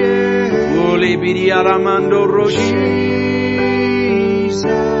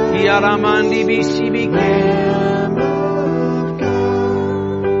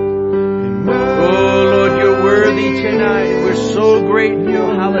 Oh Lord, you're worthy tonight. We're so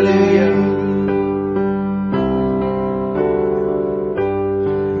grateful. Hallelujah.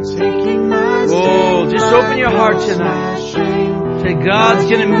 Oh, just open your heart tonight. Say, God's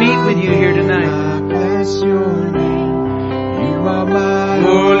going to meet with you here tonight.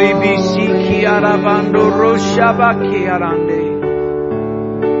 Holy Bisiki Arabando Roshabaki Arande.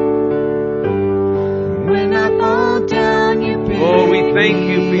 When I fall down, you pick Oh, we thank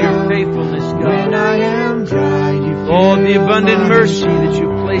you for your faithfulness, When God. I am dry, you Oh, the fill abundant my mercy that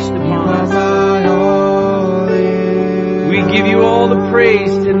you've placed upon You are us. my all in We give you all the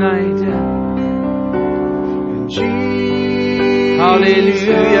praise tonight. Jesus,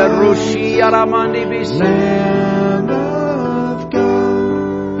 Hallelujah. Roshi Aramandi Bisi. Lamb of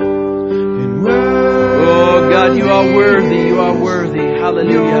God, and Oh God, you are worthy. You are worthy. Your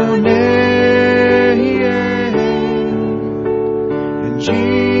Hallelujah. name, and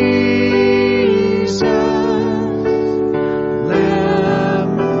Jesus,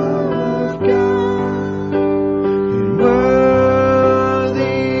 Lamb of God, and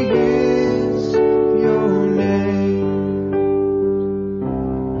worthy is your name.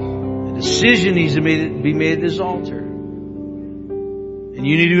 The decision needs to be made at this altar. And And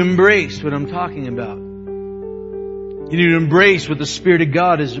you need to embrace what I'm talking about. You need to embrace what the Spirit of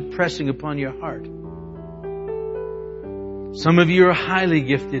God is pressing upon your heart. Some of you are highly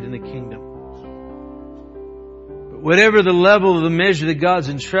gifted in the kingdom. But whatever the level of the measure that God's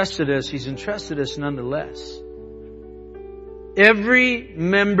entrusted us, He's entrusted us nonetheless. Every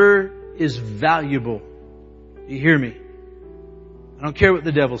member is valuable. You hear me? I don't care what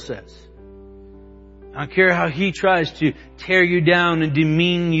the devil says. I don't care how he tries to tear you down and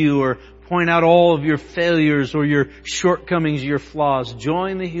demean you or point out all of your failures or your shortcomings, your flaws.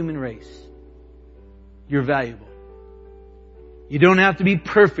 Join the human race. You're valuable. You don't have to be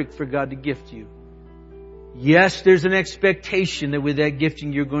perfect for God to gift you. Yes, there's an expectation that with that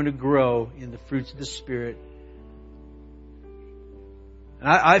gifting you're going to grow in the fruits of the Spirit. And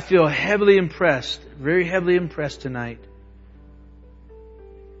I feel heavily impressed, very heavily impressed tonight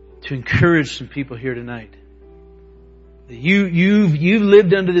to encourage some people here tonight. You've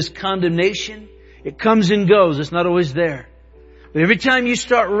lived under this condemnation. It comes and goes. It's not always there. But every time you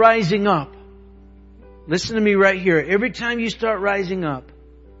start rising up, listen to me right here. Every time you start rising up,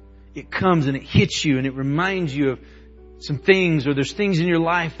 it comes and it hits you and it reminds you of some things, or there's things in your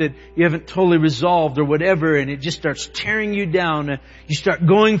life that you haven't totally resolved or whatever, and it just starts tearing you down. You start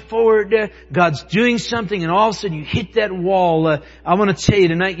going forward. God's doing something, and all of a sudden you hit that wall. I want to tell you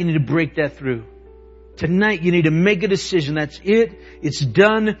tonight, you need to break that through. Tonight you need to make a decision. That's it. It's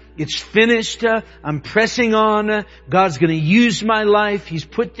done. It's finished. I'm pressing on. God's going to use my life. He's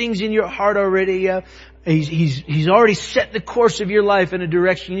put things in your heart already. He's already set the course of your life in a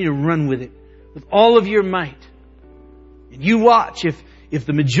direction. You need to run with it with all of your might. And you watch, if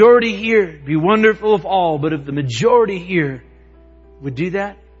the majority here, it'd be wonderful if all, but if the majority here would do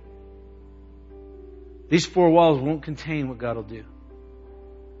that, these four walls won't contain what God will do.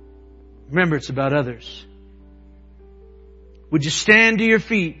 Remember, it's about others. Would you stand to your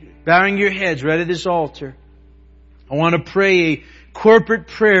feet, bowing your heads right at this altar? I want to pray a corporate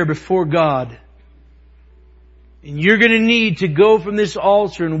prayer before God. And you're going to need to go from this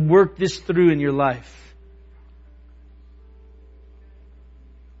altar and work this through in your life.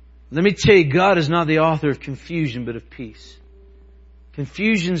 Let me tell you, God is not the author of confusion, but of peace.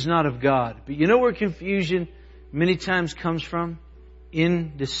 Confusion's not of God. But you know where confusion many times comes from?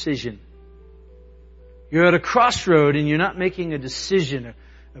 Indecision. You're at a crossroad and you're not making a decision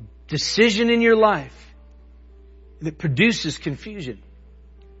in your life that produces confusion.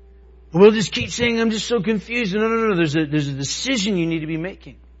 We'll just keep saying, I'm just so confused. No. There's a decision you need to be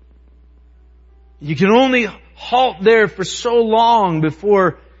making. You can only halt there for so long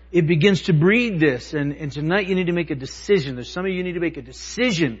before it begins to breed this. And tonight you need to make a decision. There's some of you need to make a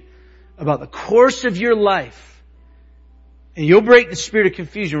decision about the course of your life. And you'll break the spirit of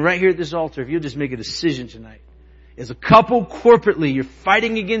confusion right here at this altar if you'll just make a decision tonight. As a couple, corporately, you're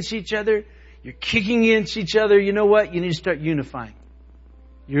fighting against each other. You're kicking against each other. You know what? You need to start unifying.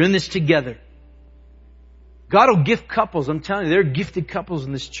 You're in this together. God will gift couples. I'm telling you, there are gifted couples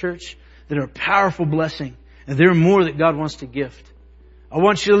in this church that are a powerful blessing. And there are more that God wants to gift. I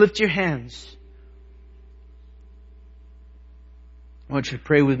want you to lift your hands. I want you to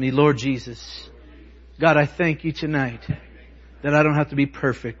pray with me. Lord Jesus, God, I thank you tonight that I don't have to be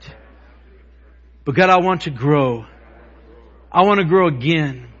perfect. But God, I want to grow. I want to grow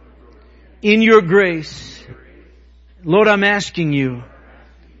again. In your grace, Lord, I'm asking you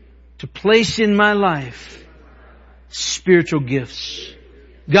to place in my life spiritual gifts.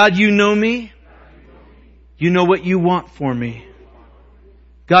 God, you know me. You know what you want for me.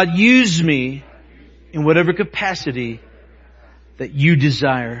 God, use me in whatever capacity that you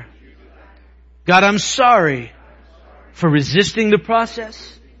desire. God, I'm sorry for resisting the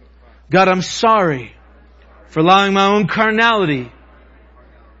process. God, I'm sorry for allowing my own carnality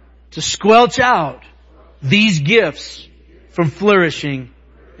to squelch out these gifts from flourishing.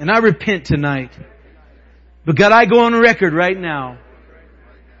 And I repent tonight. But God, I go on record right now.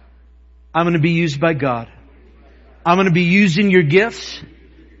 I'm going to be used by God. I'm going to be using your gifts.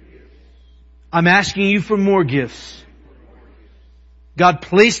 I'm asking you for more gifts. God,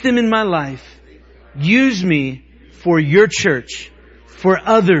 place them in my life. Use me for your church, for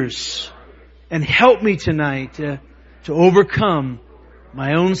others, and help me tonight to overcome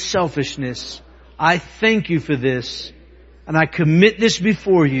my own selfishness. I thank you for this, and I commit this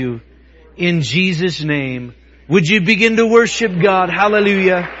before you in Jesus' name. Would you begin to worship God?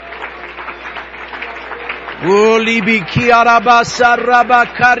 Hallelujah. Olibi kiarabasa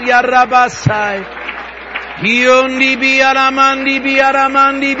rabakarya rabasai. Hiondi biaramandi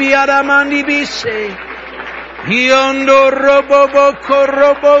biaramandi biaramandi bise. Hiondo robobo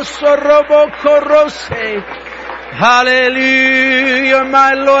korobo sorobo korose. Hallelujah,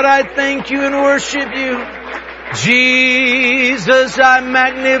 my Lord, I thank you and worship you. Jesus, I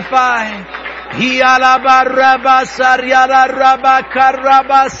magnify.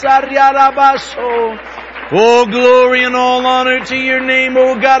 Oh, glory and all honor to your name.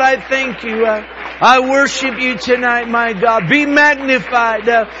 Oh God, I thank you. I worship you tonight, my God. Be magnified.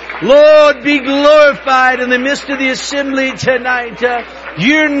 Lord, be glorified in the midst of the assembly tonight.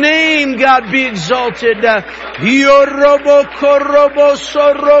 Your name, God, be exalted.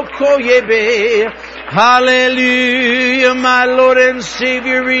 Hallelujah, my Lord and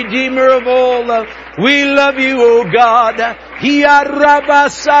Savior, Redeemer of all. We love you, O God.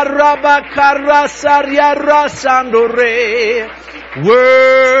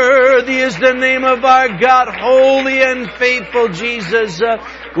 Worthy is the name of our God, holy and faithful Jesus.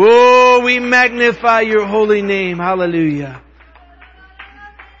 Oh, we magnify your holy name. Hallelujah.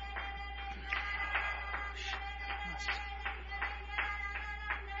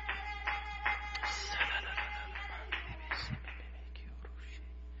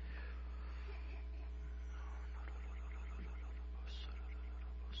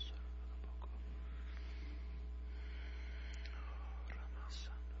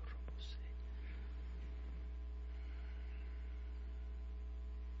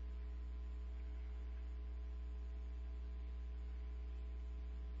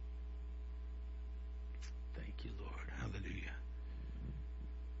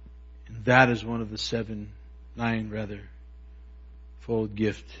 That is one of the nine fold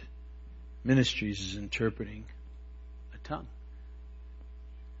gift ministries, is interpreting a tongue.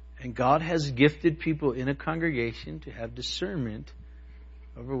 And God has gifted people in a congregation to have discernment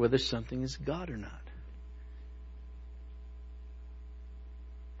over whether something is God or not.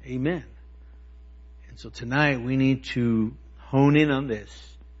 Amen. And so tonight we need to hone in on this.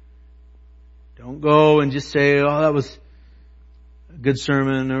 Don't go and just say, oh, that was a good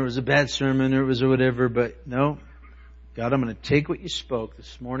sermon, or it was a bad sermon, or it was whatever. But no, God, I'm going to take what you spoke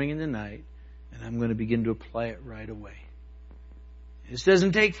this morning and tonight, and I'm going to begin to apply it right away. This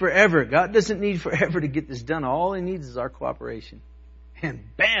doesn't take forever. God doesn't need forever to get this done. All He needs is our cooperation. And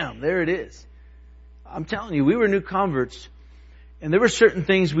bam, there it is. I'm telling you, we were new converts, and there were certain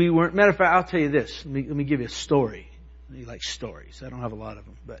things we weren't. Matter of fact, I'll tell you this. Let me give you a story. You like stories. I don't have a lot of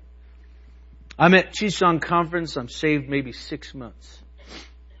them, but I'm at Tucson Conference. I'm saved maybe 6 months.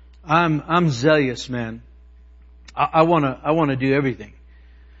 I'm zealous, man. I want to do everything.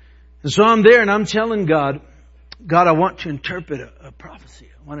 And so I'm there and I'm telling God, I want to interpret a prophecy.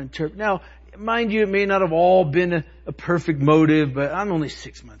 I want to interpret. Now, mind you, it may not have all been a perfect motive, but I'm only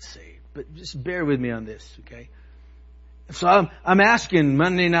 6 months saved. But just bear with me on this, okay? So I'm asking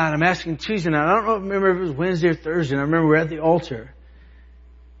Monday night, I'm asking Tuesday night. I don't remember if it was Wednesday or Thursday. And I remember we're at the altar.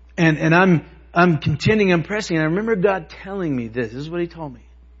 And I'm contending, I'm pressing. And I remember God telling me this. This is what He told me.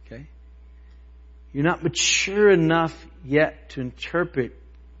 Okay? You're not mature enough yet to interpret,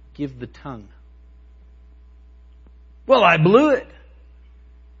 give the tongue. Well, I blew it.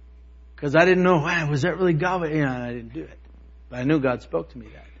 Because I didn't know, wow, was that really God? Yeah, I didn't do it. But I knew God spoke to me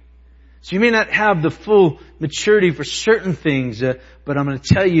that. So you may not have the full maturity for certain things, but I'm going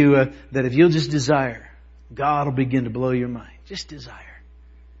to tell you that if you'll just desire, God will begin to blow your mind. Just desire.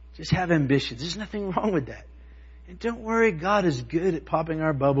 Just have ambitions. There's nothing wrong with that. And don't worry, God is good at popping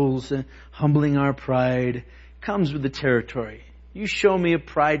our bubbles and humbling our pride. It comes with the territory. You show me a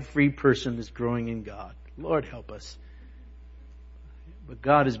pride-free person that's growing in God. Lord, help us. But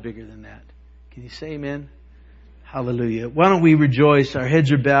God is bigger than that. Can you say amen? Hallelujah. Why don't we rejoice? Our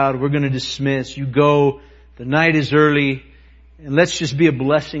heads are bowed. We're going to dismiss. You go. The night is early. And let's just be a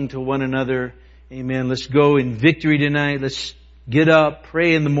blessing to one another. Amen. Let's go in victory tonight. Let's get up,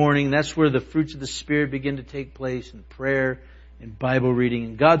 pray in the morning. That's where the fruits of the Spirit begin to take place, in prayer and Bible reading.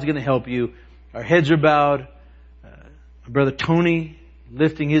 And God's going to help you. Our heads are bowed. My brother Tony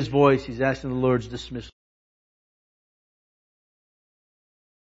lifting his voice. He's asking the Lord's dismissal.